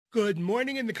Good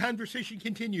morning, and the conversation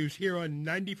continues here on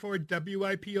 94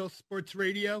 WIPL Sports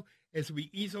Radio as we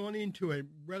ease on into a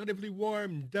relatively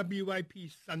warm WIP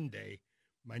Sunday.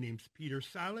 My name's Peter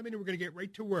Solomon, and we're going to get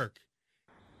right to work.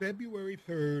 February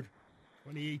 3rd,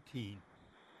 2018.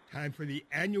 Time for the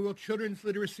annual Children's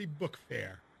Literacy Book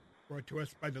Fair, brought to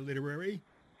us by the Literary.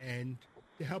 And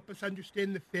to help us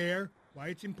understand the fair, why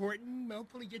it's important,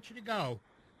 hopefully get you to go,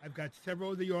 I've got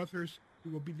several of the authors who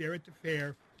will be there at the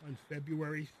fair on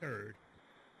February 3rd.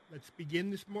 Let's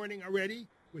begin this morning already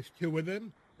with two of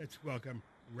them. Let's welcome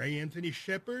Ray Anthony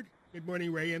Sheppard. Good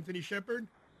morning, Ray Anthony Sheppard.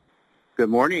 Good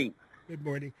morning. Good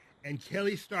morning. And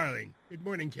Kelly Starling. Good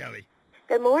morning, Kelly.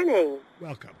 Good morning.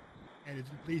 Welcome. And it's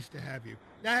pleased to have you.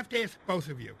 Now I have to ask both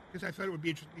of you, because I thought it would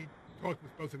be interesting to talk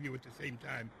with both of you at the same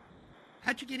time.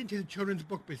 How'd you get into the children's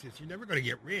book business? You're never going to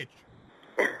get rich.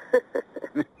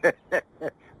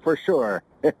 For sure.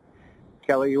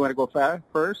 Kelly, you want to go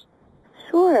first?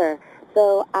 Sure.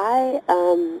 So I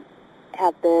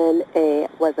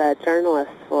was a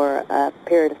journalist for a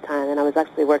period of time, and I was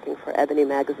actually working for Ebony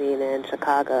magazine in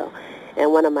Chicago.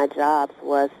 And one of my jobs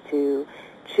was to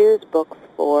choose books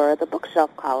for the bookshelf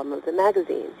column of the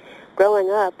magazine. Growing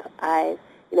up, I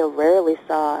rarely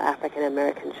saw African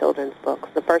American children's books.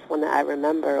 The first one that I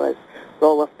remember was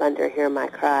Roll of Thunder, Hear My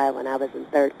Cry when I was in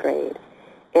 3rd grade.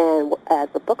 And as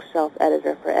a bookshelf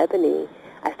editor for Ebony,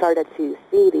 I started to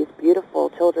see these beautiful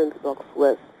children's books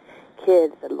with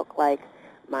kids that look like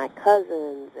my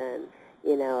cousins and,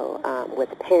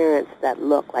 with parents that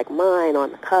look like mine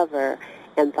on the cover,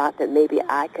 and thought that maybe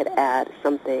I could add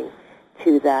something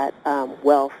to that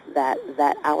wealth that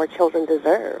our children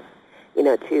deserve,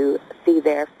 to see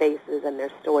their faces and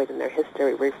their stories and their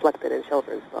history reflected in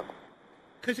children's books.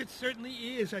 Because it certainly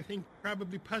is, I think,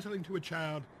 probably puzzling to a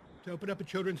child to open up a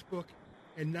children's book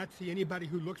and not see anybody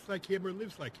who looks like him or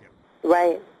lives like him.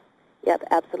 Right. Yep,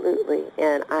 absolutely.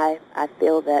 And I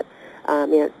feel that,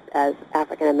 as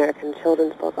African-American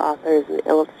children's book authors and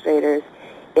illustrators,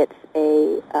 it's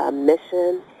a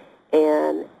mission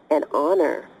and an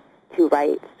honor to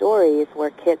write stories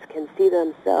where kids can see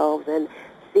themselves and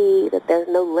see that there's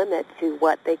no limit to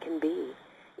what they can be.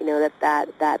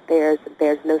 That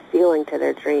there's no ceiling to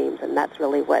their dreams, and that's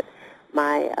really what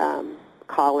my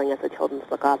calling as a children's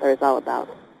book author is all about.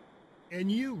 And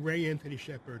you, Ray Anthony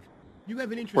Sheppard, you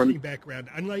have an interesting background.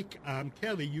 Unlike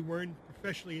Kelly, you weren't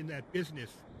professionally in that business.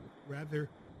 Rather,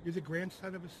 you're the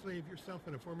grandson of a slave yourself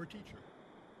and a former teacher.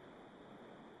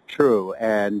 True,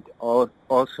 and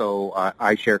also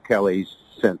I share Kelly's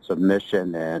sense of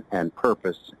mission and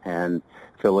purpose and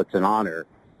feel it's an honor.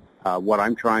 What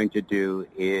I'm trying to do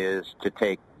is to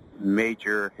take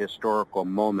major historical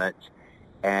moments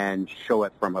and show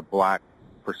it from a black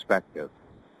perspective.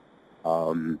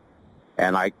 And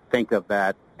I think of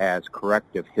that as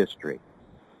corrective history.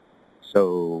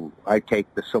 So I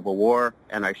take the Civil War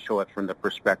and I show it from the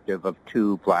perspective of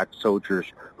two black soldiers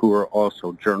who were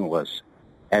also journalists.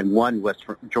 And one was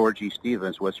from George E.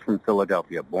 Stevens, was from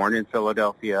Philadelphia, born in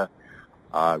Philadelphia,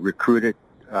 recruited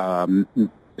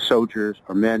soldiers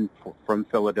or men from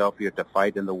Philadelphia to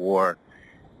fight in the war.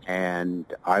 And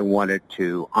I wanted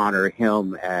to honor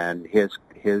him and his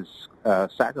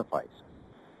sacrifice.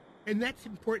 And that's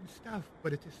important stuff,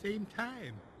 but at the same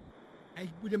time, I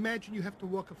would imagine you have to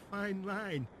walk a fine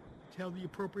line to tell the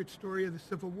appropriate story of the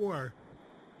Civil War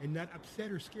and not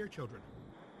upset or scare children.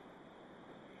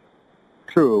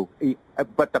 True,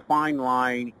 but the fine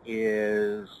line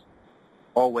is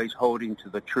always holding to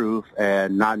the truth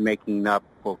and not making up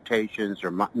quotations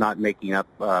or not making up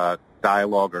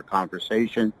dialogue or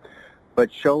conversation,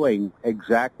 but showing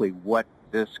exactly what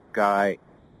this guy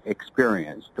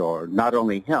experienced, or not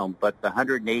only him, but the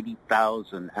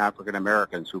 180,000 African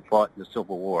Americans who fought in the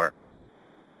Civil War.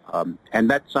 And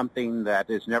that's something that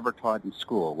is never taught in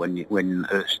school. When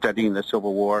studying the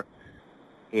Civil War,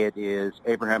 it is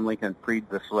Abraham Lincoln freed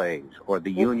the slaves, or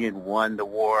the Union won the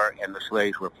war and the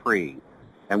slaves were free.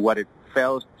 And what it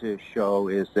fails to show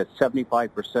is that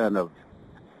 75% of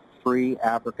free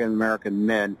African American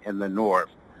men in the North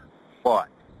fought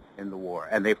in the war,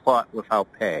 and they fought without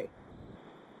pay.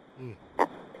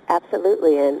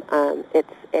 Absolutely, and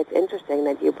it's interesting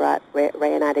that you brought Ray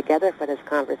and I together for this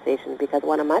conversation, because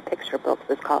one of my picture books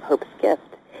is called Hope's Gift,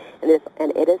 and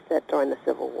it is set during the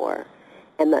Civil War,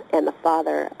 and the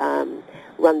father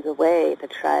runs away to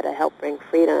try to help bring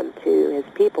freedom to his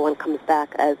people and comes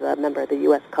back as a member of the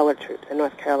U.S. colored troops in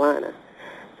North Carolina.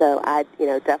 So I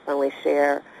definitely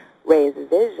share Ray's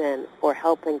vision for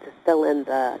helping to fill in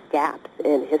the gaps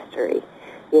in history.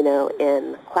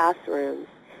 In classrooms,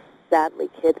 sadly,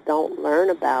 kids don't learn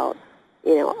about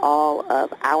all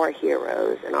of our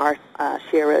heroes and our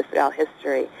heroes throughout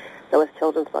history. So as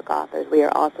children's book authors, we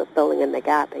are also filling in the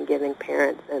gap and giving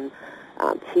parents and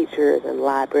teachers and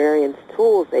librarians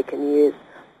tools they can use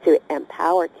to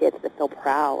empower kids to feel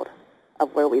proud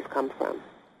of where we've come from.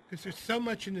 Because there's so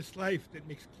much in this life that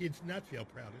makes kids not feel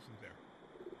proud, isn't there?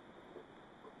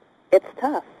 It's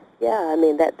tough. Yeah, I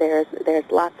mean that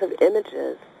there's lots of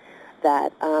images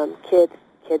that kids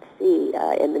see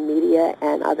in the media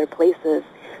and other places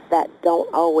that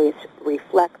don't always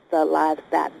reflect the lives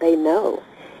that they know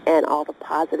and all the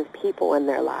positive people in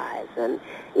their lives and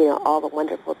all the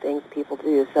wonderful things people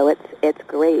do. So it's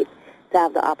great to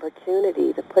have the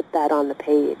opportunity to put that on the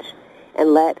page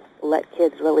and let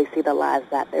kids really see the lives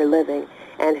that they're living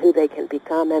and who they can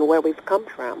become and where we've come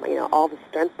from. All the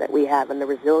strength that we have and the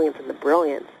resilience and the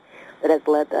brilliance that has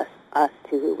led us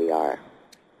to who we are.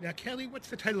 Now, Kelly, what's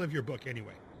the title of your book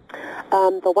anyway?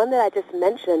 The one that I just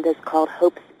mentioned is called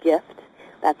Hope's Gift.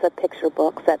 That's a picture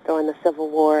book set during the Civil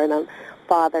War, and a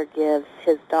father gives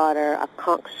his daughter a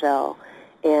conch shell,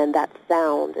 and that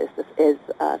sound is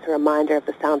a reminder of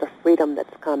the sound of freedom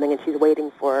that's coming, and she's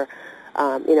waiting for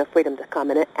freedom to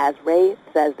come. And as Ray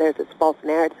says, there's this false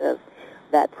narrative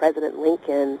that President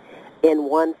Lincoln, in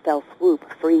one fell swoop,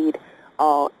 freed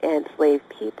all enslaved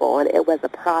people, and it was a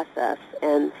process,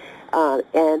 and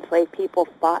enslaved people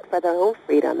fought for their own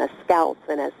freedom as scouts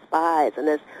and as spies and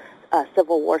as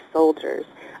Civil War soldiers.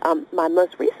 My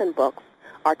most recent books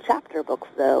are chapter books,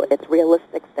 though. It's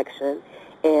realistic fiction,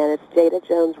 and it's Jada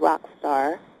Jones'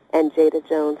 ROCKSTAR and Jada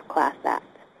Jones' Class Act.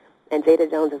 And Jada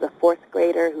Jones is a fourth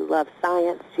grader who loves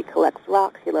science. She collects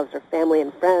rocks. She loves her family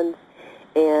and friends.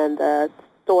 And the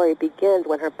story begins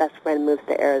when her best friend moves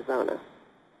to Arizona.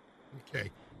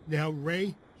 Okay. Now,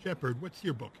 Ray Sheppard, what's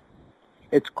your book?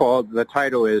 It's called, the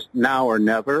title is Now or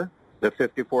Never, the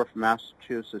 54th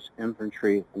Massachusetts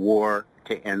Infantry War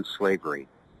to End Slavery.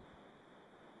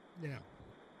 Now,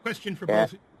 question for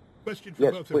both please.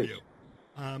 of you.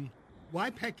 Why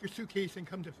pack your suitcase and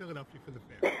come to Philadelphia for the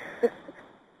fair?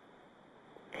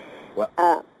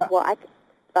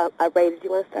 Ray, did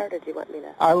you want to start, or do you want me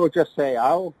to? I will just say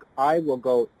I will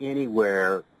go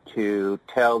anywhere to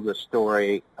tell the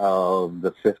story of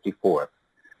the 54th,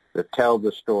 to tell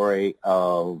the story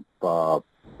of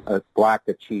Black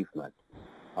achievement.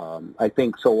 I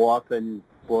think so often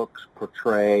books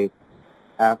portray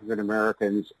African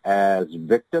Americans as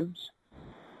victims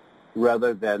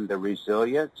rather than the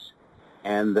resilience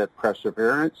and the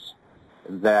perseverance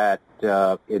that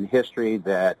in history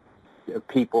that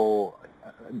people,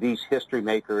 these history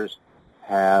makers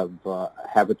have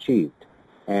achieved.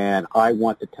 And I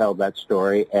want to tell that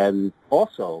story. And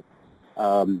also,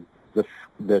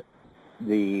 the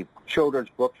Children's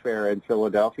Book Fair in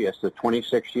Philadelphia, it's the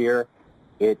 26th year.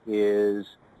 It is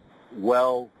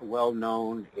well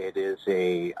known. It is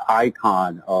a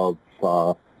icon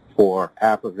for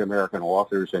African American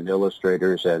authors and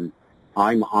illustrators, and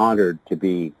I'm honored to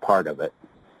be part of it.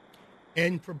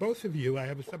 And for both of you, I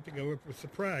have something over for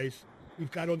surprise.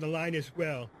 We've got on the line as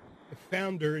well the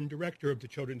founder and director of the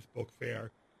Children's Book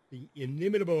Fair, the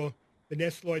inimitable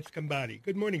VANESS LLOYD.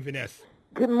 Good morning, VANESS.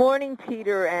 Good morning,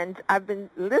 Peter, and I've been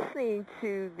listening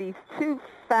to these two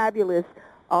fabulous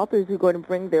authors who are going to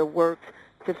bring their works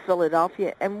to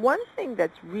Philadelphia. And one thing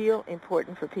that's real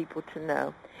important for people to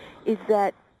know is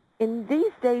that in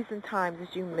these days and times,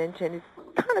 as you mentioned,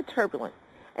 it's kind of turbulent.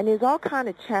 And there's all kind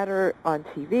of chatter on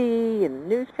TV and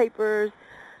newspapers,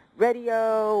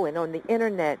 radio, and on the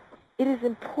Internet. It is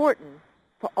important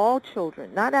for all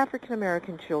children, not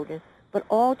African-American children, but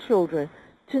all children,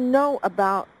 to know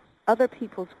about other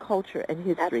people's culture and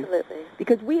history. Absolutely.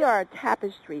 Because we are a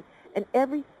tapestry, and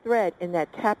every thread in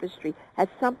that tapestry has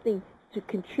something to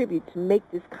contribute to make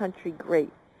this country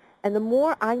great. And the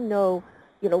more I know,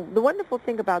 the wonderful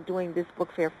thing about doing this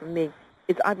book fair for me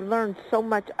is I've learned so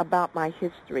much about my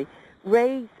history.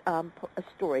 Ray's a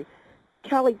story,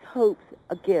 Kelly's Hope's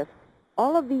a gift.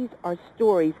 All of these are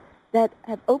stories that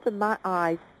have opened my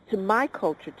eyes to my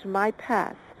culture, to my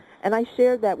past. And I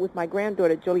shared that with my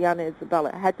granddaughter, Juliana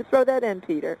Isabella. I had to throw that in,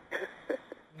 Peter.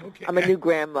 Okay. I'm a new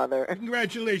grandmother.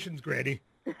 Congratulations, Granny.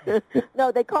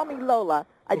 No, they call me Lola.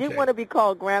 I didn't want to be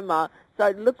called Grandma, so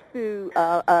I looked through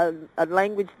a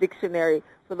language dictionary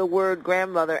for the word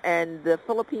grandmother, and the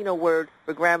Filipino word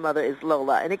for grandmother is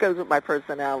Lola, and it goes with my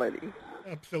personality.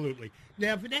 Absolutely.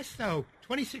 Now, VANESS, though,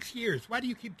 26 years. Why do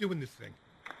you keep doing this thing?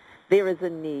 There is a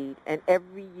need, and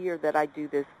every year that I do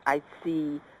this, I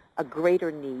see a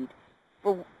greater need.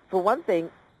 For one thing,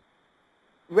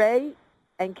 Ray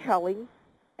and Kelly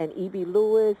and E.B.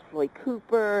 Lewis, Floyd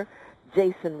Cooper,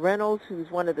 Jason Reynolds, who's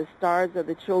one of the stars of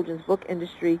the children's book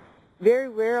industry, very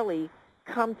rarely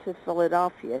come to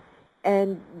Philadelphia.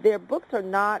 And their books are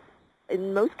not,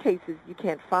 in most cases, you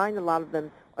can't find a lot of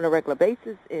them on a regular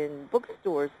basis in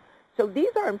bookstores. So these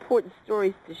are important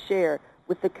stories to share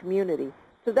with the community.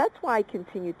 So that's why I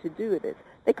continue to do this.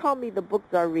 They call me the book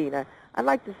czarina. I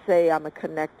like to say I'm a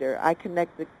connector. I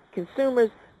connect the consumers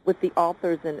with the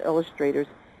authors and illustrators.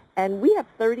 And we have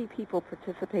 30 people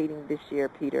participating this year,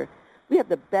 Peter. We have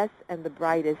the best and the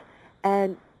brightest.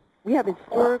 And we have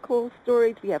historical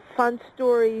stories. We have fun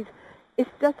stories. It's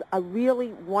just a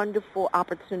really wonderful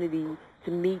opportunity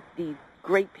to meet these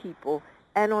great people.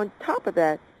 And on top of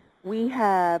that, we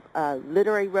have a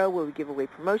literary row where we give away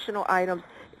promotional items.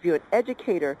 If you're an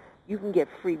educator, you can get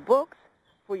free books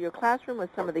for your classroom with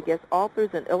some of the guest authors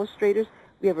and illustrators.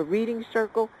 We have a reading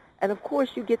circle. And, of course,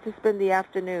 you get to spend the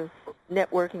afternoon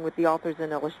networking with the authors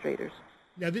and illustrators.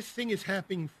 Now, this thing is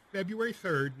happening February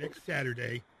 3rd, next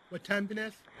Saturday. What time,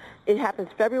 Vanessa? It happens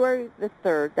February the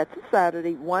 3rd. That's a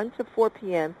Saturday, 1 to 4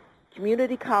 p.m.,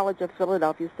 Community College of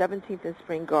Philadelphia, 17th and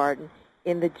Spring Garden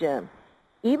in the gym.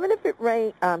 Even if it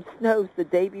snows the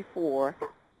day before,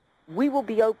 we will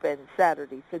be open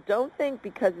Saturday. So don't think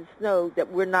because it snowed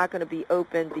that we're not going to be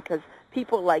open, because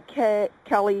people like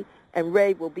Kelly and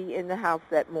Ray will be in the house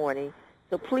that morning.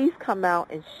 So please come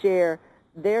out and share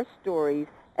their stories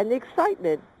and the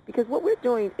excitement, because what we're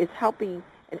doing is helping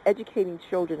and educating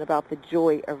children about the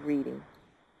joy of reading.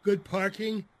 Good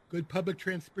parking, good public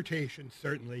transportation,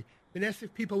 certainly. Vanessa,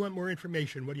 if people want more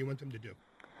information, what do you want them to do?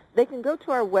 They can go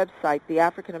to our website, the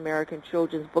African American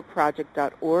Children's Book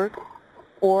Project.org,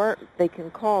 or they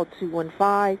can call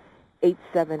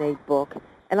 215-878-BOOK.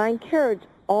 And I encourage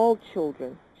all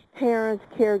children, parents,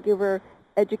 caregivers,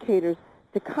 educators,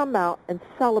 to come out and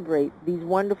celebrate these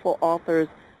wonderful authors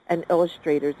and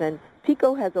illustrators. And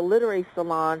PICO has a literary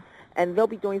salon, and they'll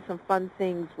be doing some fun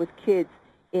things with kids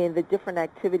in the different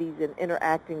activities and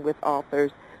interacting with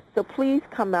authors. So please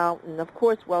come out. And, of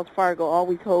course, Wells Fargo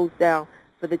always holds down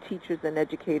for the teachers and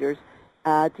educators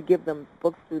to give them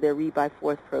books through their Read by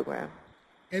Fourth program.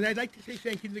 And I'd like to say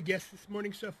thank you to the guests this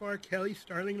morning so far, Kelly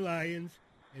Starling Lyons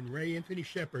and Ray Anthony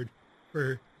Sheppard,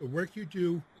 for the work you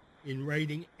do in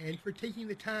writing and for taking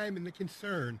the time and the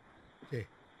concern to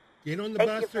get on the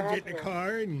bus or get in a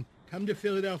car and come to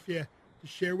Philadelphia to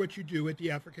share what you do at the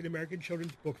African American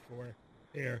Children's Book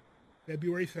Fair,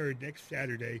 February 3rd, next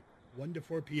Saturday, 1 to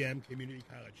 4 p.m., Community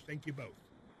College. Thank you both.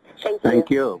 Thank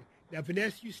you. Now,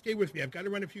 Vanessa, you stay with me. I've got to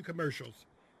run a few commercials.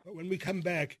 But when we come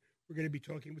back, we're going to be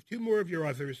talking with two more of your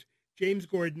authors, James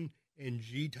Gordon and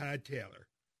G. Todd Taylor.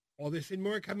 All this and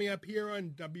more coming up here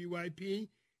on WIP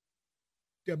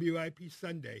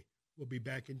Sunday. We'll be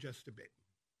back in just a bit.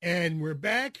 And we're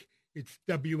back. It's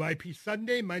WIP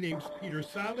Sunday. My name's Peter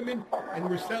Solomon, and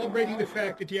we're celebrating the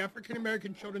fact that the African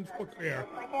American Children's Book Fair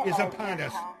is upon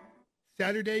us.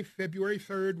 Saturday, February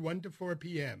 3rd, 1 to 4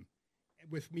 p.m.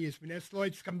 With me is Vanessa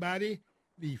LLOYD,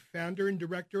 the founder and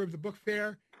director of the book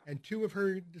fair, and two of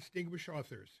her distinguished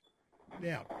authors.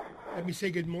 Now, let me say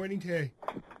good morning to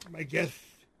my guests,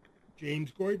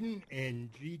 James Gordon and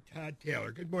G. Todd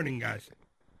Taylor. Good morning, guys.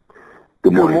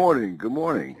 Good morning. Good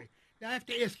morning. Okay. Now, I have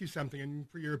to ask you something, and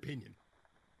for your opinion.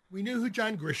 We know who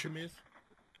John Grisham is.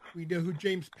 We know who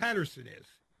James Patterson is.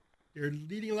 They're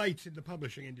leading lights in the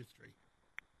publishing industry.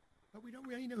 But we don't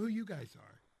really know who you guys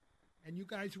are. And you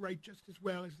guys write just as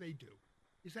well as they do.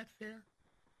 Is that fair?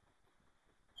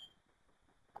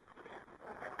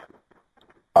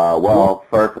 Well,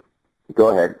 first, go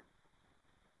ahead.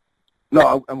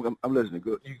 No, I'm listening.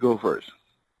 You go first.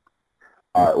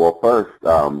 All right. Well, first,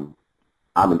 I'm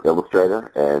an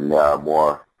illustrator, and there are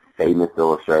more famous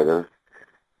illustrators.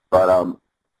 But, I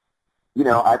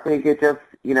think it just,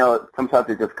 sometimes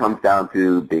it just comes down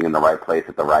to being in the right place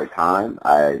at the right time.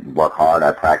 I work hard.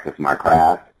 I practice my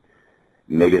craft.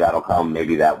 Maybe that'll come.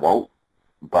 Maybe that won't.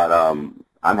 But I'm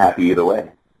happy either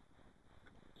way.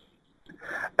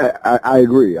 I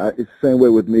agree. It's the same way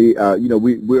with me.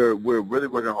 We're really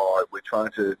working hard. We're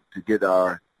trying to get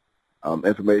our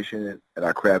information and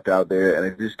our craft out there, and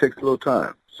it just takes a little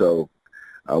time. So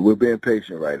we're being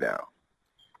patient right now.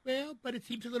 Well, but it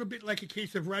seems a little bit like a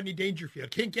case of Rodney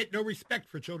Dangerfield. Can't get no respect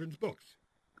for children's books.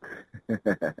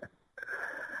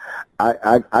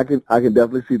 I can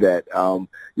definitely see that.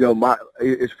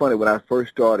 It's funny, when I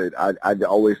first started, I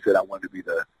always said I wanted to be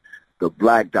the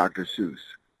black Dr. Seuss.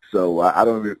 So I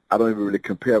don't even really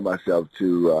compare myself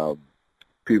to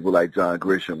people like John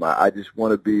Grisham. I just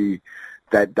want to be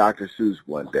that Dr. Seuss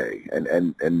one day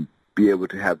and be able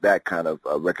to have that kind of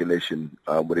recognition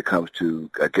when it comes to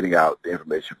getting out the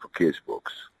information for kids'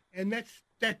 books. And that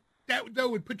though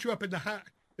would put you up in the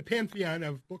pantheon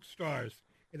of book stars,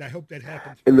 and I hope that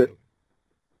happens for you.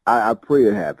 I pray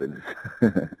it happens. All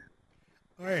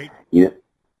right. Yeah.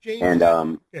 James,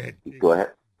 And go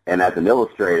ahead. And as an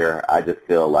illustrator, I just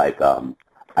feel like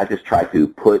I just try to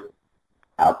put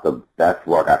out the best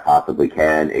work I possibly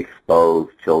can, expose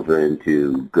children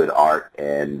to good art,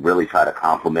 and really try to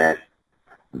complement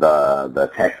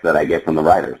the text that I get from the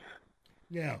writers.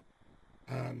 Now,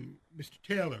 Mr.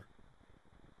 Taylor,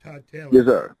 Todd Taylor. Yes,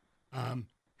 sir.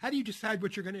 How do you decide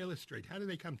what you're going to illustrate? How do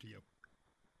they come to you?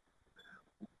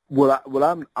 Well,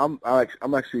 I'm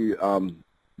actually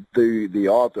the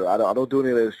author. I don't do any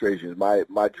illustrations.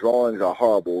 My drawings are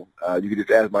horrible. You can just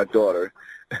ask my daughter;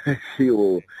 she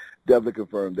will definitely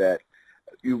confirm that.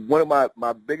 One of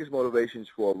my biggest motivations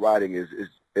for writing is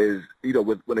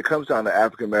when it comes down to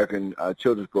African American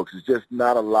children's books, it's just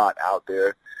not a lot out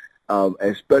there,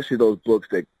 especially those books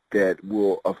that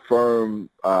will affirm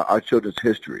our children's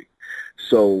history.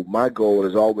 So my goal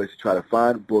is always to try to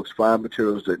find books, find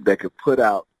materials that could put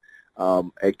out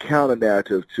a counter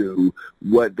narrative to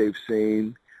what they've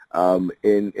seen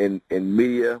in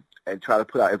media, and try to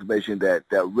put out information that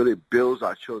really builds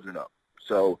our children up.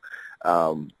 So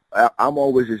I'm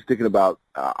always just thinking about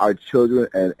our children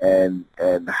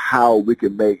and how we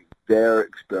can make their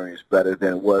experience better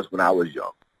than it was when I was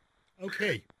young.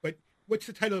 Okay, but what's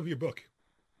the title of your book?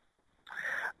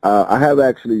 I have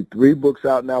actually 3 books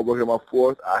out now, working on my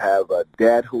 4th. I have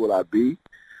Dad, Who Will I Be,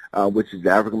 which is the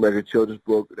African-American children's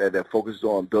book that focuses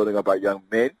on building up our young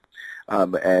men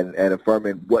and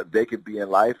affirming what they can be in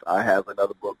life. I have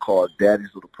another book called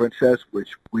Daddy's Little Princess,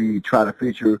 which we try to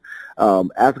feature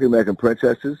African-American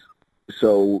princesses.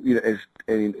 So,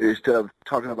 instead of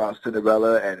talking about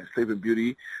Cinderella and Sleeping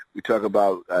Beauty, we talk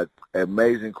about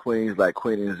amazing queens like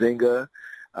Queen Nzinga.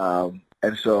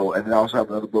 And then I also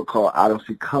have another book called I Don't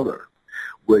See Color,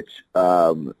 which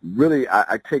really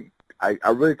I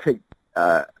really take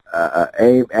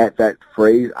aim at that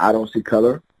phrase, I don't see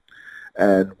color.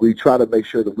 And we try to make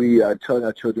sure that we are telling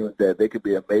our children that they can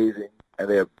be amazing and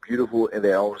they're beautiful in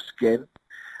their own skin,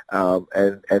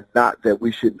 and not that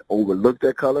we should overlook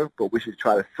their color, but we should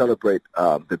try to celebrate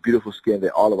the beautiful skin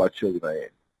that all of our children are in.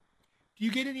 Do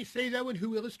you get any say, though, in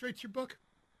who illustrates your book?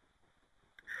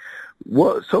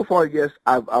 Well, so far, yes.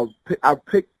 I've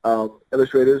picked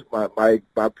illustrators.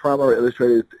 My primary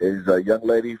illustrator is a young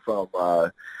lady from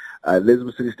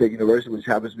Elizabeth City State University, which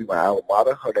happens to be my alma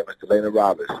mater. Her name is Delana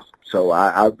Roberts. So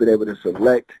I've been able to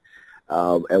select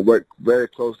and work very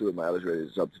closely with my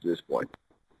illustrators up to this point.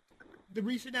 The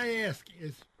reason I ask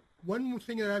is one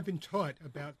thing that I've been taught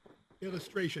about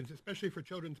illustrations, especially for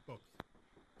children's books,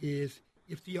 is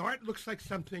if the art looks like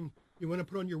something you want to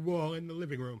put on your wall in the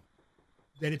living room,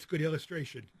 then it's good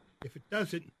illustration. If it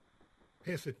doesn't,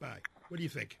 pass it by. What do you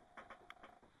think?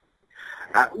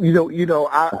 I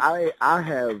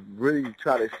have really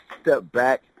tried to step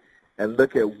back and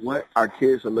look at what our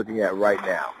kids are looking at right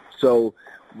now. So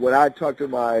when I talk to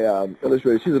my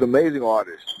illustrator, she's an amazing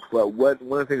artist, but one of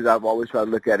the things I've always tried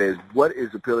to look at is what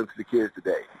is appealing to the kids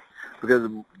today. Because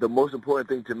the most important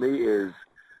thing to me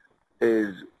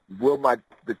is will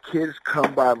the kids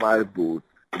come by my booth,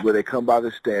 will they come by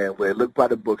the stand, will they look by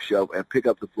the bookshelf and pick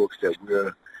up the books that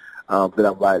that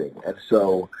I'm writing. And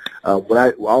so when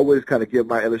I always kind of give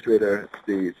my illustrator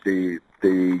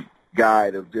the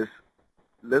guide of just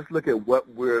let's look at what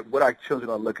our children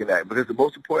are looking at, because the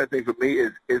most important thing for me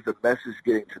is the message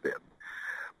getting to them.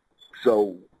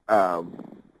 So I'm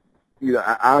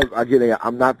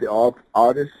not the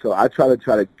artist, so I try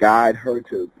to guide her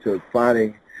to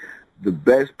finding the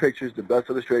best pictures, the best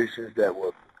illustrations that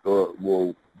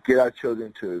will get our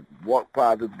children to walk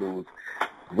by the booth,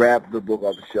 grab the book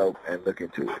off the shelf, and look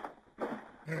into it.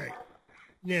 All right.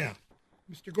 Now,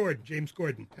 Mr. Gordon, James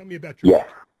Gordon, tell me about your book.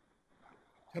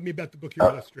 Tell me about the book you're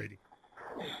illustrating.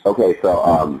 Okay,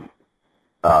 so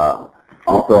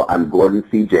also I'm Gordon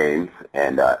C. James,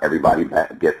 and everybody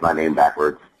gets my name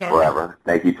backwards forever.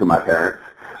 Thank you to my parents.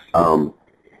 And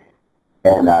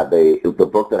the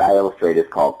book that I illustrate is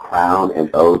called Crown and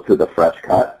Ode to the Fresh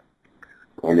Cut,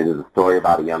 and it is a story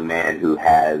about a young man who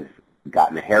has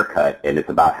gotten a haircut, and it's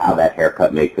about how that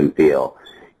haircut makes him feel.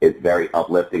 It's very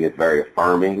uplifting. It's very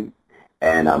affirming.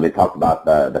 And it talks about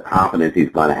the confidence he's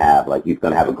going to have. Like, he's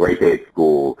going to have a great day at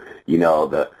school. You know,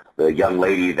 the young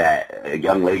lady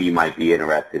might be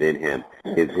interested in him.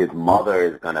 His mother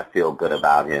is going to feel good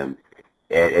about him.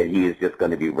 And he is just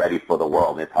going to be ready for the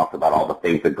world. And it talks about all the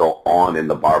things that go on in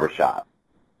the barbershop.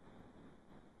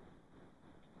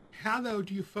 How, though,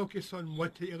 do you focus on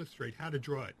what to illustrate, how to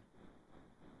draw it?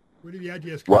 Where do the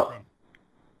ideas come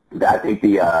from? I think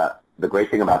the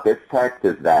great thing about this text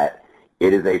is that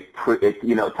it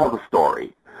tells a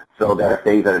story. So there are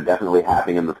things that are definitely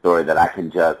happening in the story that I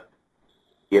can just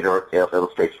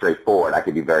illustrate straightforward. I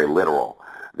can be very literal.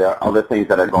 There are other things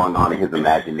that are going on in his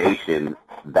imagination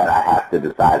that I have to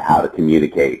decide how to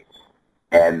communicate.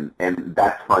 And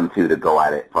that's fun, too, to go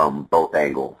at it from both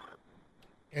angles.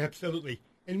 Absolutely.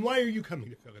 And why are you coming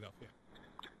to Philadelphia?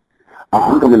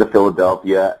 I'm coming to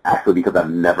Philadelphia actually because I've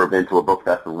never been to a book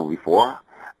festival before.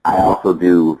 I also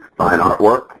do fine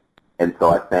artwork, and so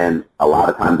I spend a lot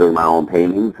of time doing my own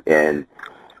paintings and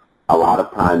a lot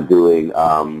of time doing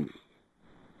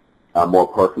more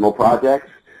personal projects.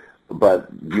 But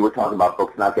you were talking about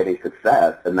books not getting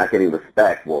success and not getting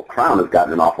respect. Well, Crown has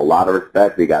gotten an awful lot of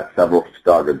respect. We got several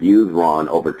star reviews. We're on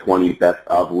over 20 best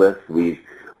of lists. We've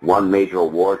won major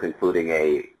awards, including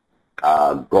a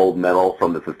gold medal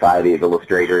from the Society of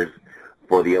Illustrators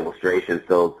for the illustration.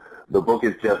 So the book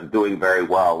is just doing very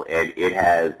well, and it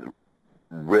has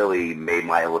really made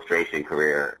my illustration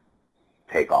career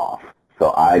take off.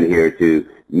 So I'm here to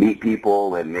meet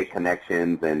people and make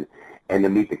connections and to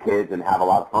meet the kids and have a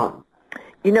lot of fun.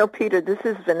 You know, Peter, this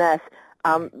is Vanessa.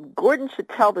 Gordon should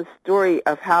tell the story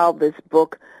of how this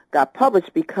book got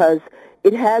published because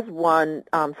it has won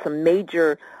some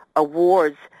major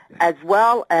awards, as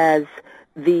well as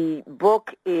the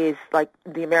book is like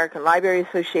the American Library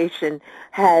Association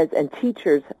has and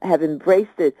teachers have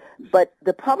embraced it, but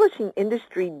the publishing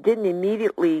industry didn't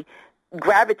immediately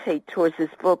gravitate towards this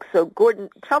book. So, Gordon,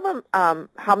 tell them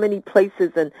how many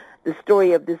places and the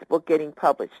story of this book getting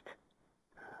published.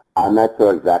 I'm not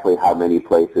sure exactly how many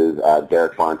places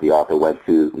Derek Barnes, the author, went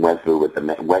to with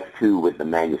the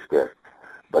manuscript,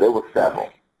 but it was several.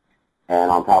 And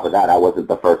on top of that, I wasn't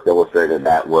the first illustrator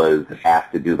that was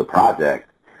asked to do the project.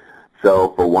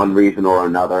 So for one reason or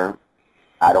another,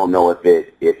 I don't know if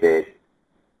it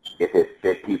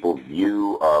fit people's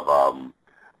view of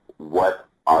what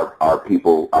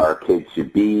our kids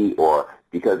should be, or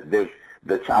because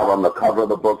the child on the cover of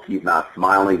the book, he's not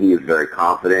smiling, he is very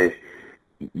confident.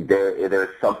 There's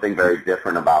something very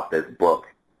different about this book.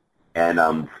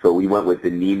 And so we went with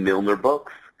Denise Milner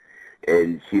Books,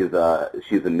 and she's a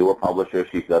newer publisher.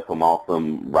 She does some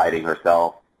awesome writing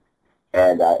herself.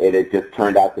 And it just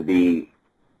turned out to be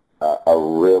a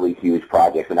really huge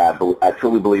project. And I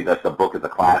truly believe that the book is a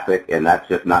classic, and that's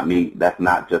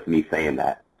not just me saying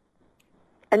that.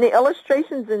 And the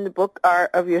illustrations in the book are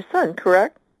of your son,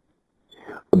 correct?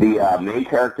 The main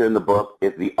character in the book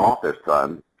is the author's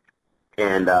son,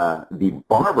 and the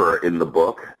barber in the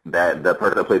book, the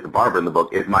person that plays the barber in the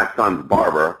book, is my son's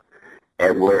barber,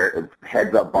 and where it's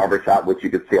Heads Up Barbershop, which you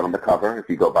can see on the cover, if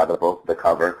you go by the book, the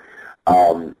cover,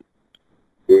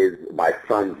 is my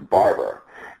son's barber.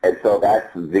 And so that's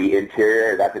the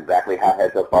interior. That's exactly how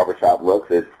Heads Up Barbershop looks.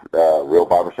 It's a real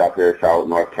barbershop here in Charlotte,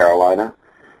 North Carolina,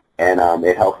 and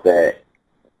it helps to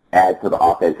add to the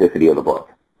authenticity of the book.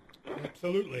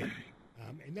 Absolutely.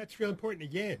 And that's real important.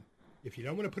 Again, if you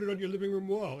don't want to put it on your living room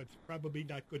wall, it's probably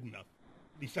not good enough.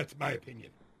 At least that's my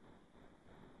opinion.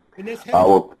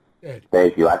 Well,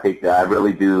 thank you. I think that I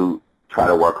really do try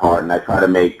to work hard, and I try to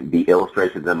make the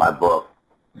illustrations in my book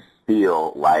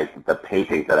feel like the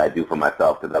paintings that I do for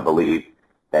myself, because I believe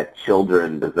that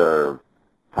children deserve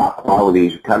top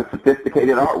quality, kind of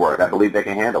sophisticated artwork. I believe they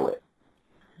can handle it.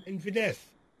 And Vanessa,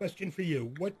 question for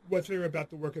you. What was there about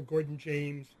the work of Gordon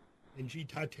James and G.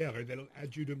 Todd Taylor that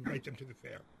led you to invite them to the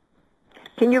fair?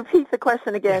 Can you repeat the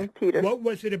question again, Peter? What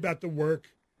was it about the work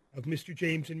of Mr.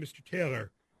 James and Mr.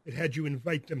 Taylor that had you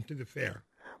invite them to the fair?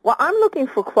 Well, I'm looking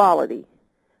for quality.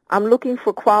 I'm looking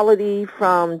for quality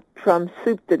from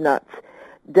soup to nuts.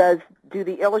 Do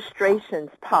the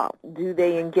illustrations pop? Do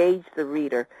they engage the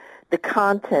reader? The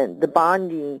content, the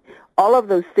bonding, all of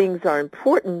those things are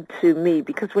important to me,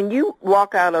 because when you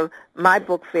walk out of my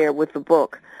book fair with a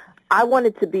book, I want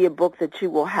it to be a book that you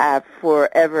will have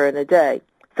forever and a day,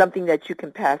 something that you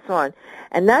can pass on.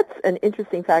 And that's an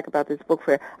interesting fact about this book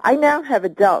fair. I now have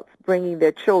adults bringing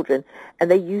their children,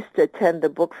 and they used to attend the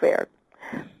book fair.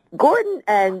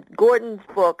 Gordon's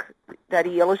book that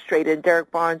he illustrated, and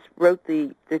Derek Barnes wrote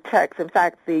the text. In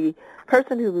fact, the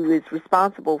person who is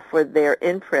responsible for their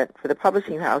imprint for the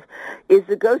publishing house is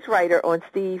the ghostwriter on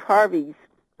Steve Harvey's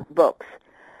books.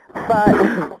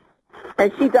 But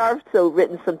and she'd also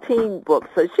written some teen books,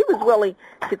 so she was willing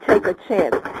to take a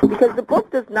chance, because the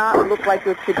book does not look like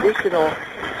your traditional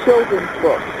children's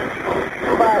book.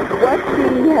 But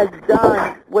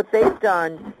what they've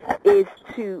done is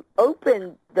to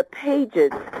open the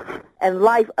pages and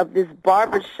life of this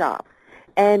barbershop.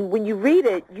 And when you read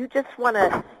it, you just want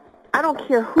to, I don't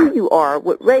care who you are,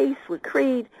 what race, what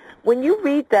creed, when you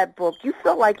read that book, you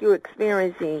feel like you're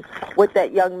experiencing what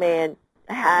that young man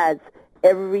has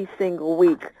every single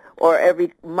week or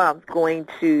every month going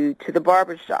to the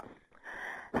barbershop.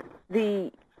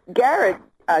 The Garrett,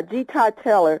 G. Todd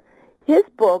Taylor, his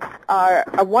books are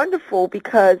wonderful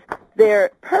because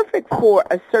they're perfect for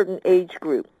a certain age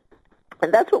group.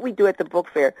 And that's what we do at the book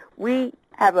fair. We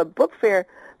have a book fair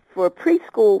for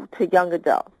preschool to young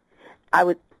adult.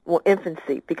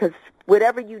 Infancy, because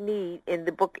whatever you need in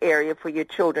the book area for your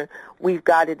children, we've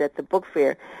got it at the book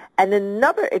fair. And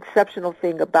another exceptional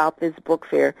thing about this book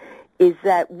fair is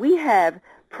that we have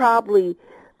probably,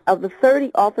 of the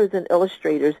 30 authors and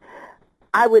illustrators,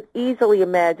 I would easily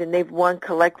imagine they've won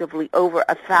collectively over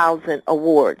 1,000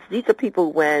 awards. These are people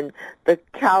who win the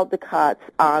Caldecott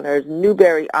Honors,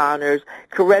 Newbery Honors,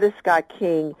 Coretta Scott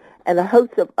King, and a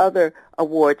host of other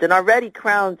awards. And already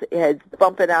Crowns is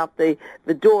bumping out the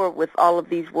door with all of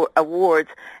these awards.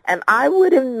 And I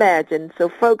would imagine, so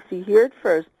folks, you hear it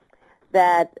first,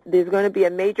 that there's going to be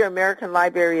a major American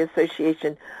Library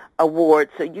Association award.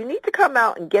 So you need to come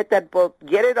out and get that book,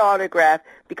 get it autographed,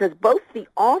 because both the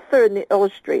author and the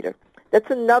illustrator, that's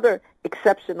another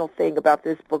exceptional thing about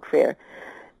this book fair.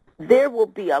 There will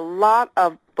be a lot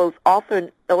of both author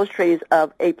and illustrators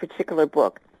of a particular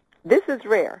book. This is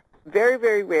rare. Very,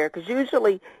 very rare, because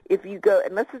usually if you go,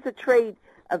 unless it's a trade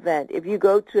event, if you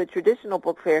go to a traditional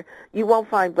book fair, you won't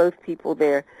find both people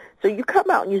there. So you come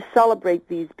out and you celebrate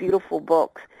these beautiful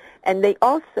books, and they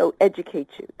also educate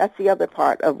you. That's the other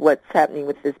part of what's happening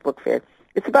with this book fair.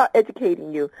 It's about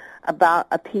educating you about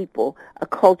a people, a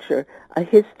culture, a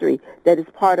history that is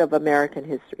part of American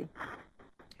history.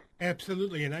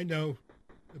 Absolutely, and I know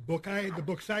the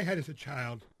books I had as a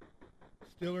child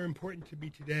still are important to me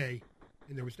today.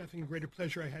 And there was nothing greater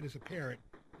pleasure I had as a parent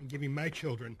in giving my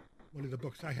children one of the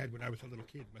books I had when I was a little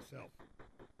kid myself.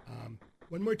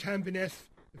 One more time, Vanessa,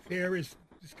 the fair is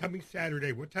this coming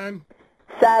Saturday. What time?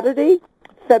 Saturday,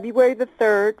 February the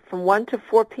 3rd, from 1 to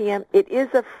 4 p.m. It is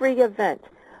a free event.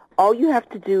 All you have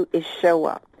to do is show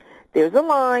up. There's a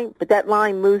line, but that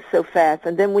line moves so fast.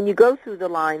 And then when you go through the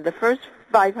line, the first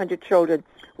 500 children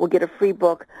will get a free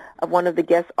book of one of the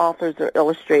guest authors or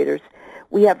illustrators.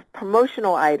 We have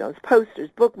promotional items, posters,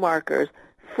 bookmarkers,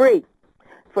 free.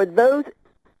 For those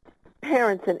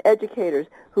parents and educators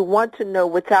who want to know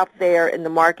what's out there in the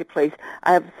marketplace,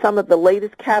 I have some of the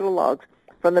latest catalogs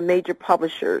from the major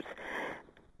publishers.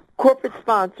 Corporate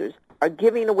sponsors are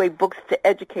giving away books to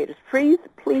educators. Please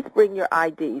bring your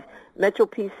IDs. Metro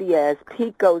PCS,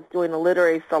 Pico's doing a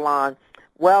literary salon,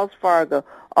 Wells Fargo,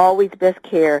 Always Best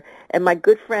Care, and my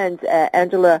good friends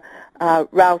Angela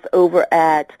Rouse over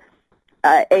at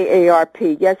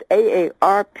AARP. Yes,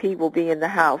 AARP will be in the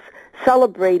house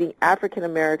celebrating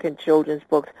African-American children's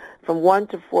books from 1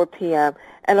 to 4 p.m.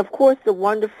 And, of course, the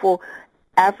wonderful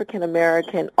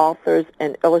African-American authors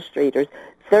and illustrators,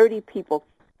 30 people.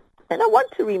 And I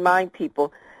want to remind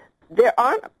people there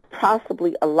aren't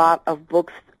possibly a lot of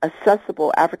books,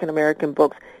 accessible African-American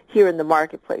books here in the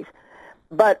marketplace.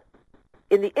 But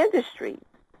in the industry,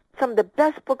 some of the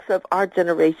best books of our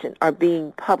generation are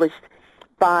being published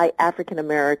by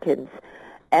African-Americans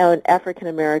and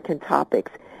African-American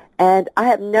topics. And I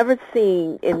have never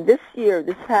seen in this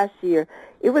past year,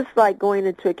 it was like going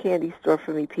into a candy store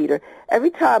for me, Peter. Every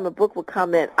time a book would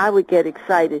come in, I would get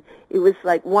excited. It was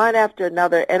like one after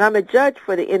another. And I'm a judge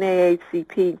for the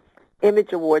NAACP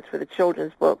Image Awards for the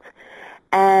children's books.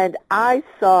 And I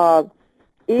saw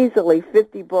easily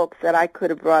 50 books that I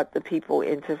could have brought the people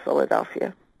into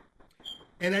Philadelphia.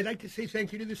 And I'd like to say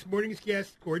thank you to this morning's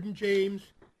guests, Gordon James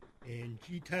and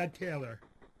G. Todd Taylor,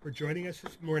 for joining us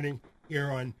this morning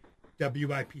here on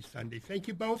WIP Sunday. Thank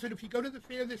you both. And if you go to the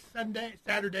fair this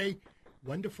Saturday,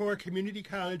 1 to 4 Community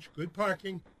College, good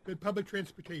parking, good public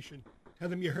transportation. Tell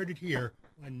them you heard it here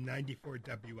on 94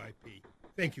 WIP.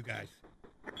 Thank you, guys.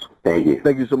 Thank you.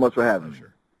 Thank you so much for having me.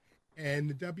 And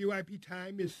the WIP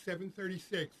time is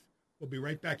 7:36. We'll be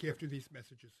right back after these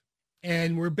messages.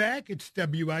 And we're back. It's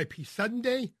WIP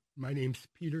Sunday. My name's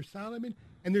Peter Solomon.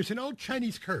 And there's an old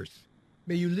Chinese curse.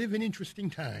 May you live in interesting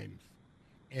times.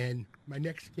 And my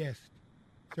next guest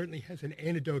certainly has an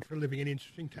antidote for living in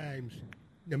interesting times,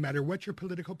 no matter what your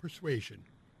political persuasion.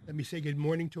 Let me say good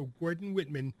morning to Gordon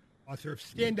Whitman, author of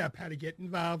Stand Up, How to Get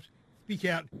Involved, Speak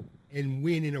Out, and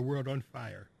Win in a World on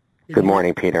Fire. Good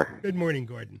morning, Peter. Good morning,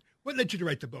 Gordon. What led you to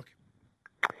write the book?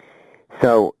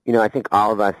 So, I think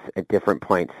all of us at different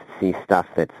points see stuff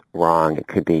that's wrong. It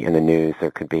could be in the news, or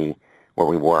it could be where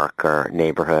we work, or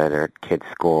neighborhood, or kids'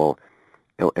 school,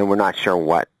 and we're not sure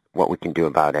what we can do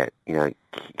about it.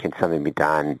 Can something be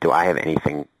done? Do I have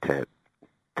anything to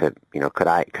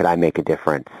could I make a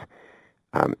difference?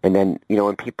 And then,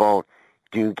 when people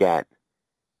do get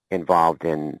involved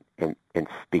in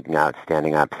speaking out,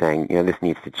 standing up, saying, this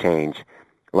needs to change,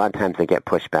 a lot of times they get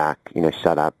pushback,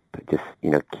 shut up, just,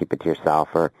 keep it to yourself,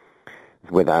 or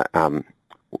with talking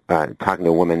to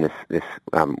a woman this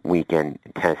week in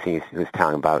Tennessee who was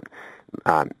telling about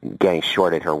getting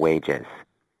shorted her wages,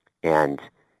 and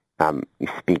you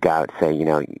speak out, say, you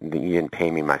didn't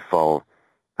pay me my full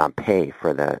pay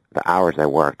for the hours I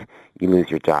worked, you lose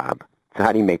your job. So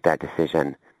how do you make that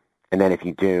decision? And then if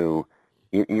you do,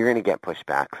 you're going to get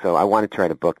pushback. So I wanted to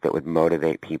write a book that would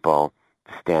motivate people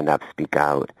to stand up, speak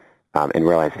out, and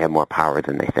realize they have more power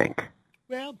than they think.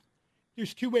 Well,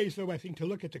 there's two ways, though, I think, to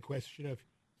look at the question of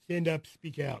stand up,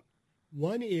 speak out.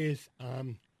 One is,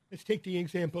 let's take the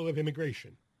example of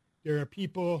immigration. There are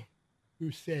people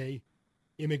who say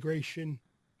immigration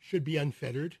should be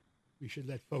unfettered. We should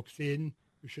let folks in.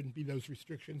 There shouldn't be those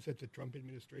restrictions that the Trump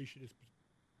administration is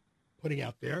putting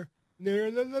out there. And there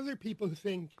are other people who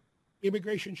think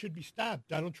immigration should be stopped.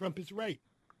 Donald Trump is right.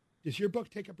 Does your book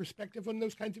take a perspective on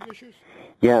those kinds of issues?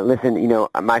 Yeah, listen,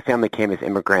 my family came as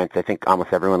immigrants. I think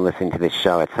almost everyone listening to this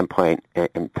show at some point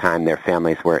in time, their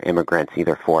families were immigrants,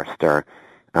 either forced or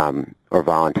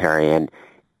voluntary. And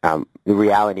the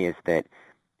reality is that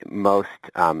most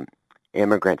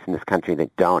immigrants in this country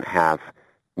that don't have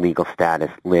legal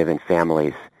status live in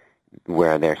families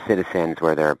where they're citizens,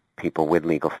 where they're people with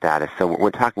legal status. So we're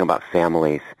talking about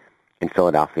families in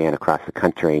Philadelphia and across the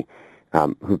country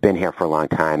who've been here for a long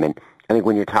time. And I think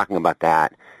when you're talking about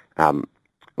that,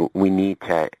 we need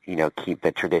to, keep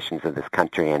the traditions of this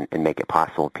country and make it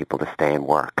possible for people to stay and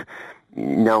work.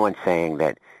 No one's saying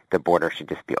that the border should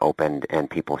just be opened and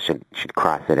people should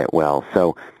cross it at will.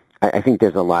 So I think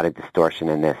there's a lot of distortion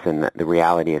in this, and the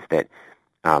reality is that,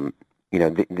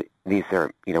 these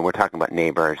are, we're talking about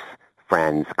neighbors,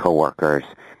 friends, coworkers,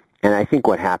 and I think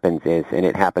what happens is, and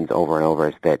it happens over and over,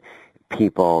 is that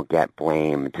people get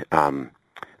blamed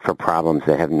for problems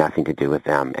that have nothing to do with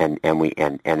them, and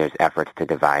there's efforts to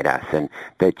divide us. And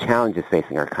the challenges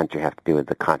facing our country have to do with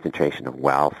the concentration of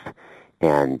wealth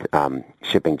and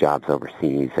shipping jobs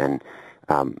overseas and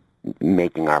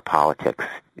making our politics,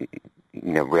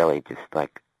 really just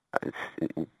like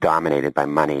dominated by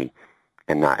money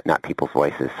and not people's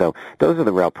voices. So those are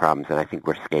the real problems, and I think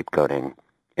we're scapegoating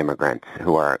immigrants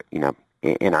who are,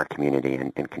 in our community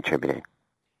and contributing.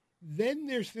 Then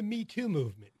there's the Me Too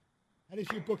movement. How does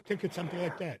your book take at something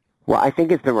like that? Well, I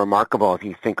think it's been remarkable if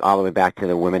you think all the way back to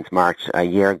the Women's March a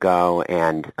year ago,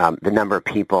 and the number of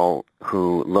people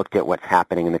who looked at what's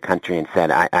happening in the country and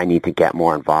said, I need to get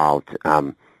more involved.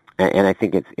 And I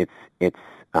think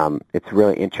it's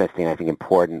really interesting. I think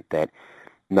important that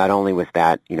not only was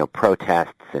that,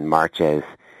 protests and marches,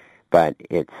 but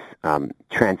it's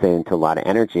translated into a lot of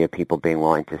energy of people being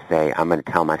willing to say, I'm going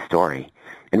to tell my story.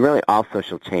 And really all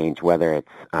social change, whether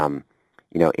it's,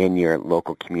 in your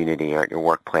local community or at your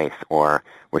workplace, or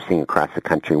we're seeing across the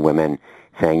country women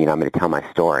saying, I'm going to tell my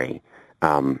story.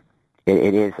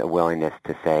 It is a willingness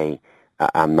to say,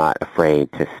 I'm not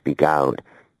afraid to speak out.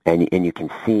 And you can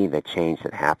see the change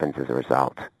that happens as a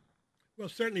result. Well,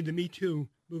 certainly the Me Too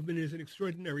movement is an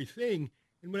extraordinary thing.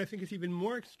 And what I think is even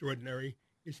more extraordinary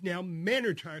is now men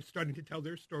are starting to tell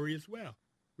their story as well.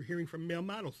 We're hearing from male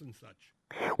models and such.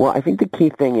 Well, I think the key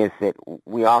thing is that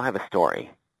we all have a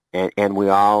story, and we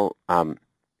all, and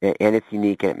it's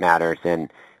unique and it matters, and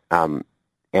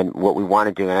what we want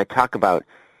to do, and I talk about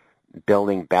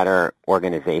building better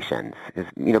organizations. Is,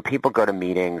 people go to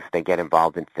meetings, they get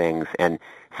involved in things, and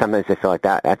sometimes they feel like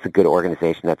that's a good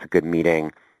organization, that's a good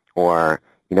meeting, or,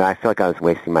 I feel like I was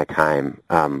wasting my time,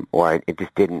 or it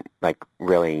just didn't,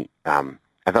 really, I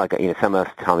feel like, someone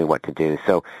else tell me what to do.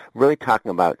 So really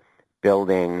talking about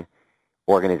building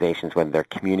organizations, whether they're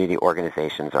community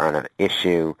organizations or on an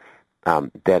issue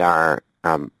that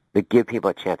give people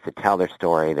a chance to tell their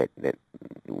story, that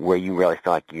where you really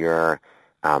feel like you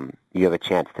have a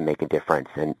chance to make a difference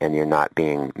and you're not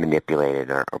being manipulated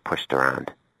or pushed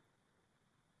around.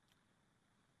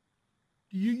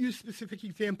 Do you use specific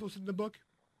examples in the book?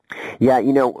 Yeah,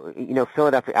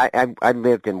 Philadelphia, I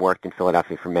lived and worked in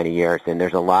Philadelphia for many years, and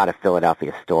there's a lot of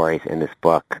Philadelphia stories in this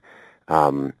book.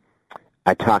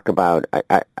 I talk about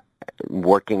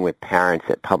working with parents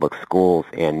at public schools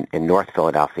in North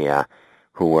Philadelphia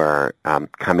who were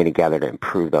coming together to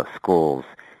improve those schools,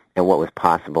 and what was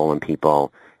possible when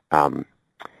people were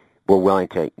willing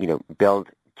to, build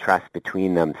trust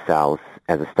between themselves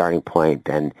as a starting point,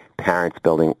 and parents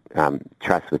building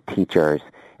trust with teachers,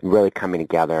 and really coming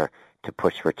together to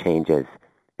push for changes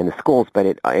in the schools. But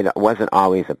it wasn't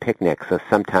always a picnic, so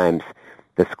sometimes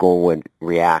the school would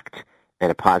react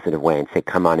in a positive way and say,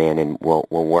 come on in and we'll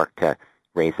work to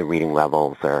raise the reading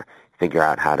levels or figure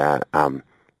out how to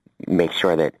make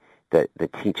sure that the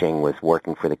teaching was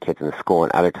working for the kids in the school,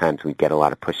 and other times we'd get a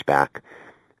lot of pushback.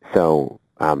 So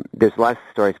there's lots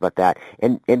of stories about that.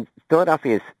 And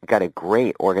Philadelphia's got a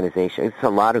great organization. It's a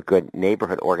lot of good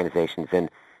neighborhood organizations,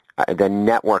 and the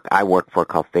network I work for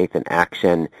called Faith in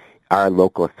Action, our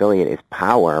local affiliate is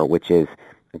Power, which is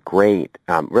great,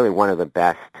 really one of the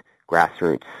best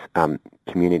grassroots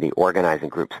community organizing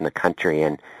groups in the country.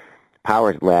 And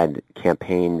Power's led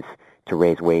campaigns to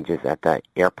raise wages at the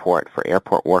airport for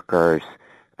airport workers,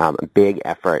 a big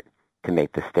effort to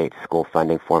make the state school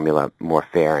funding formula more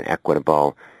fair and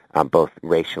equitable, both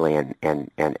racially and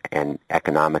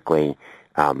economically.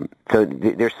 So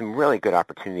there's some really good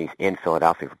opportunities in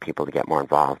Philadelphia for people to get more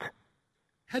involved.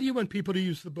 How do you want people to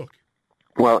use the book?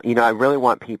 Well, I really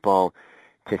want people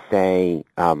to say,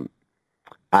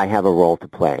 I have a role to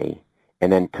play,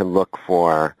 and then to look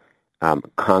for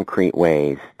concrete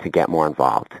ways to get more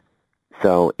involved.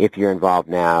 So if you're involved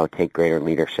now, take greater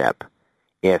leadership.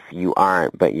 If you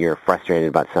aren't, but you're frustrated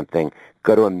about something,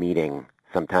 go to a meeting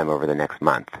sometime over the next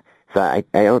month. So I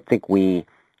don't think we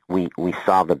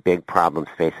solve the big problems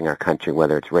facing our country,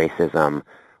 whether it's racism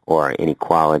or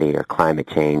inequality or climate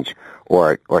change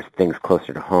or things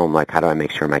closer to home, like how do I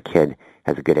make sure my kid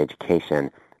has a good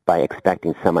education, by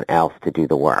expecting someone else to do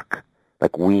the work.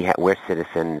 Like we're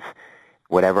citizens,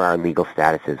 whatever our legal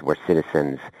status is, we're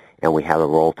citizens, and we have a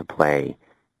role to play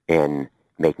in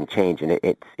making change. And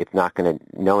it's not going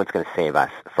to, no one's going to save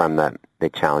us from the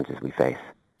challenges we face.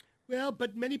 Well,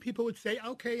 but many people would say,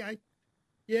 okay,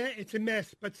 yeah, it's a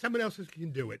mess, but someone else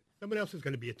can do it. Someone else is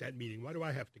going to be at that meeting. Why do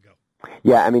I have to go?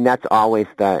 Yeah, I mean, that's always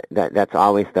the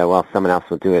well, someone else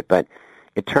will do it. But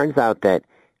it turns out that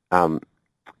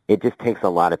it just takes a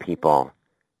lot of people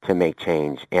to make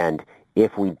change. And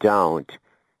if we don't,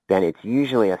 then it's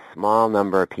usually a small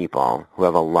number of people who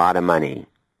have a lot of money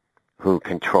who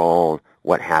control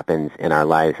what happens in our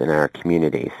lives and in our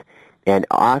communities. And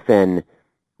often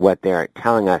what they're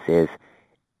telling us is,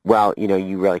 well,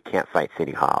 you really can't fight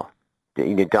City Hall.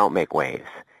 Don't make waves.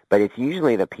 But it's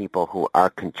usually the people who are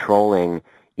controlling,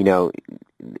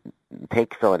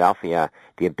 take Philadelphia,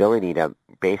 the ability to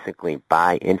basically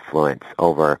buy influence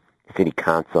over city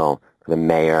council, the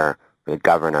mayor, the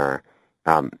governor.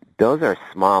 Those are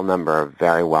a small number of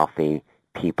very wealthy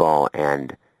people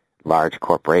and large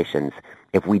corporations.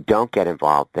 If we don't get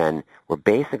involved, then we're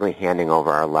basically handing over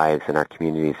our lives and our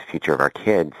communities, the future of our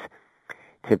kids,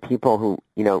 to people who,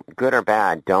 good or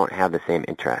bad, don't have the same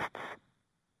interests.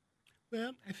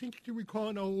 Well, I think you recall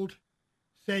an old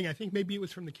saying, I think maybe it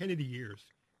was from the Kennedy years,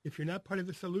 if you're not part of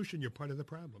the solution, you're part of the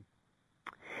problem.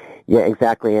 Yeah,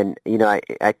 exactly. And,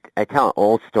 I tell an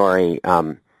old story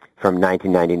from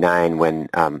 1999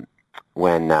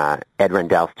 when Ed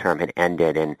Rendell's term had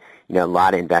ended, and, a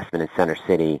lot of investment in Center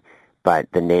City,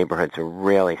 but the neighborhoods are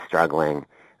really struggling.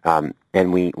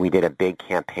 And we did a big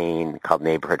campaign called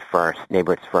Neighborhoods First,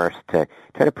 to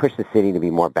try to push the city to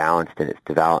be more balanced in its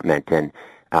development. And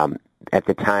at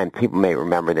the time, people may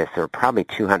remember this, there were probably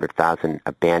 200,000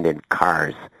 abandoned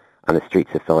cars on the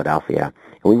streets of Philadelphia.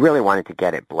 And we really wanted to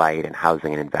get at blight and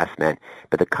housing and investment,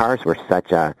 but the cars were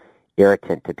such a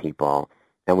irritant to people.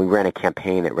 And we ran a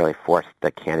campaign that really forced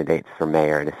the candidates for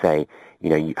mayor to say,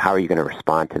 how are you going to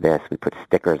respond to this? We put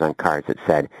stickers on cars that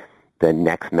said, the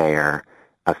next mayor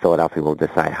of Philadelphia will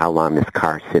decide how long this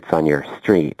car sits on your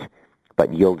street,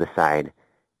 but you'll decide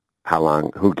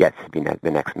who gets to be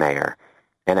the next mayor.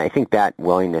 And I think that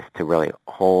willingness to really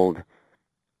hold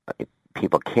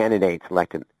people, candidates,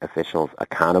 elected officials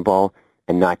accountable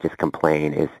and not just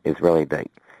complain is really the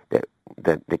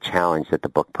challenge that the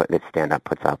book that Stand Up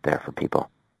puts out there for people.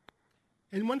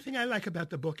 And one thing I like about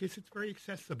the book is it's very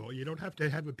accessible. You don't have to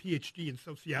have a PhD in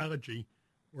sociology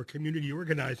or community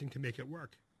organizing to make it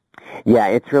work. Yeah,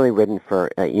 it's really written for,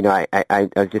 I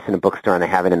was just in a bookstore and I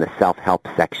have it in the self-help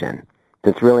section.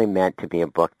 So it's really meant to be a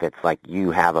book that's like,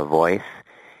 you have a voice,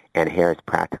 and here's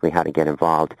practically how to get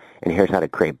involved, and here's how to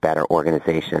create better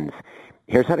organizations.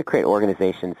 Here's how to create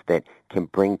organizations that can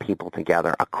bring people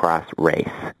together across race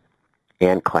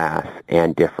and class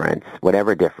and difference,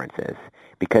 whatever difference is,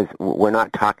 because we're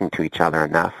not talking to each other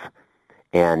enough.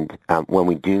 And when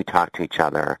we do talk to each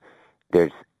other,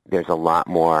 there's a lot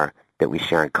more that we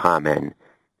share in common,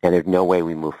 and there's no way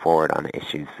we move forward on the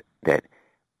issues that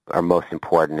are most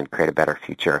important and create a better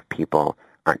future if people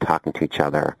aren't talking to each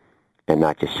other and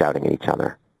not just shouting at each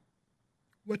other.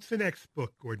 What's the next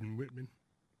book, Gordon Whitman?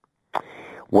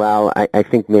 Well, I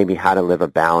think maybe how to live a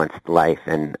balanced life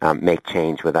and make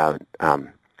change without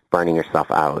burning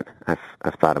yourself out.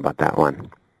 I've thought about that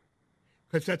one.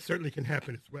 Because that certainly can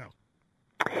happen as well.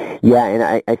 Yeah,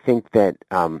 and I think that,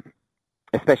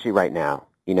 especially right now,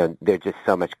 there's just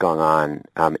so much going on.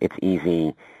 It's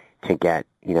easy to get,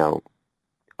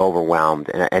 overwhelmed.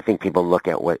 And I think people look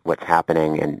at what's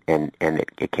happening and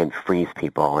it can freeze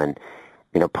people. And,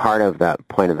 part of the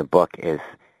point of the book is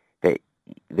that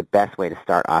the best way to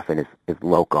start often is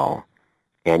local.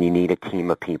 And you need a team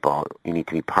of people. You need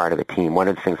to be part of a team. One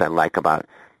of the things I like about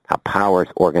how Power is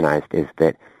organized is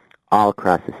that all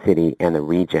across the city and the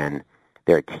region,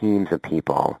 there are teams of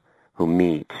people who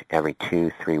meet every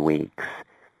 2-3 weeks.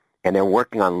 And they're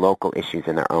working on local issues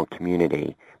in their own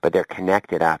community, but they're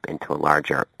connected up into a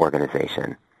larger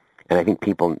organization. And I think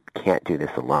people can't do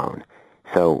this alone.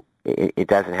 So it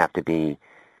doesn't have to be,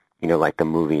 like the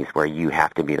movies where you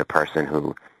have to be the person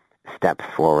who steps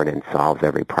forward and solves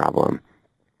every problem.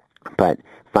 But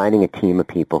finding a team of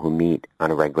people who meet on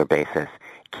a regular basis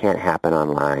can't happen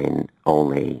online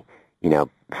only.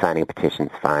 Signing a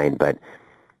petition's fine,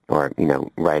 or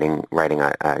writing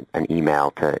an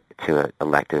email to an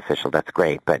elected official, that's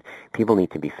great. But people need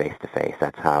to be face to face.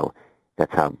 That's how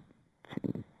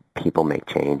people make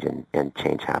change and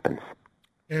change happens.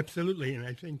 Absolutely, and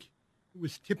I think it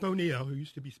was Tip O'Neill, who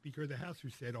used to be Speaker of the House, who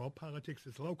said all politics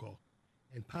is local,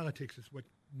 and politics is what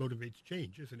motivates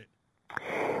change, isn't it?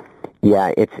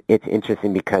 Yeah, it's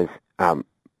interesting because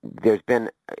there's been,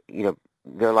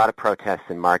 there are a lot of protests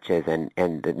and marches,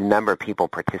 and the number of people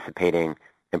participating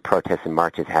in protests and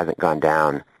marches hasn't gone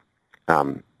down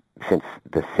since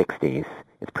the 60s.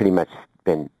 It's pretty much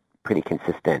been pretty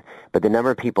consistent. But the number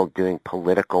of people doing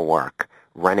political work,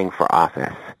 running for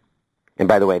office, and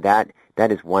by the way, that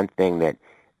is one thing that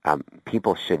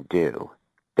people should do.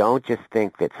 Don't just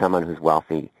think that someone who's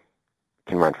wealthy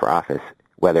can run for office,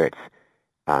 whether it's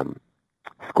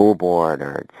school board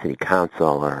or city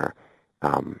council or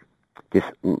just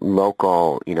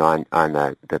local, on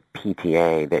the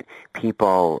PTA, that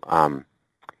people,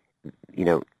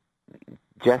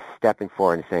 just stepping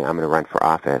forward and saying, I'm going to run for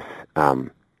office,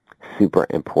 super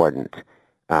important.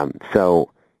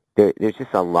 So there's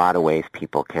just a lot of ways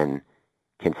people can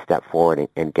step forward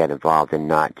and get involved and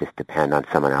not just depend on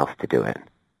someone else to do it.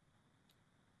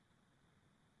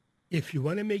 If you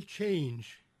want to make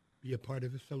change, be a part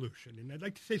of the solution. And I'd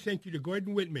like to say thank you to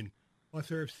Gordon Whitman,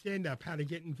 author of Stand Up, How to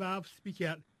Get Involved, Speak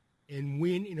Out, and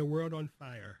Win in a World on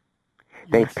Fire.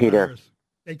 Thanks, Peter.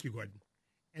 Thank you, Gordon.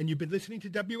 And you've been listening to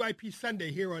WIP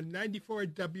Sunday here on 94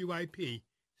 WIP.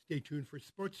 Stay tuned for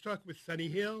Sports Talk with Sonny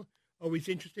Hill. Always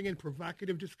interesting and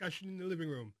provocative discussion in the living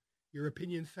room. Your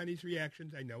opinions, Sonny's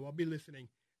reactions, I know I'll be listening,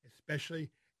 especially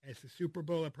as the Super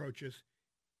Bowl approaches.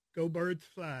 Go Birds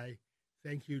Fly.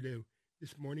 Thank you to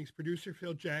this morning's producer,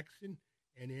 Phil Jackson,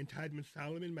 and Ann Tideman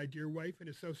Solomon, my dear wife and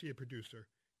associate producer.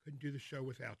 Couldn't do the show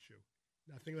without you.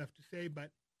 Nothing left to say,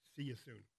 but see you soon.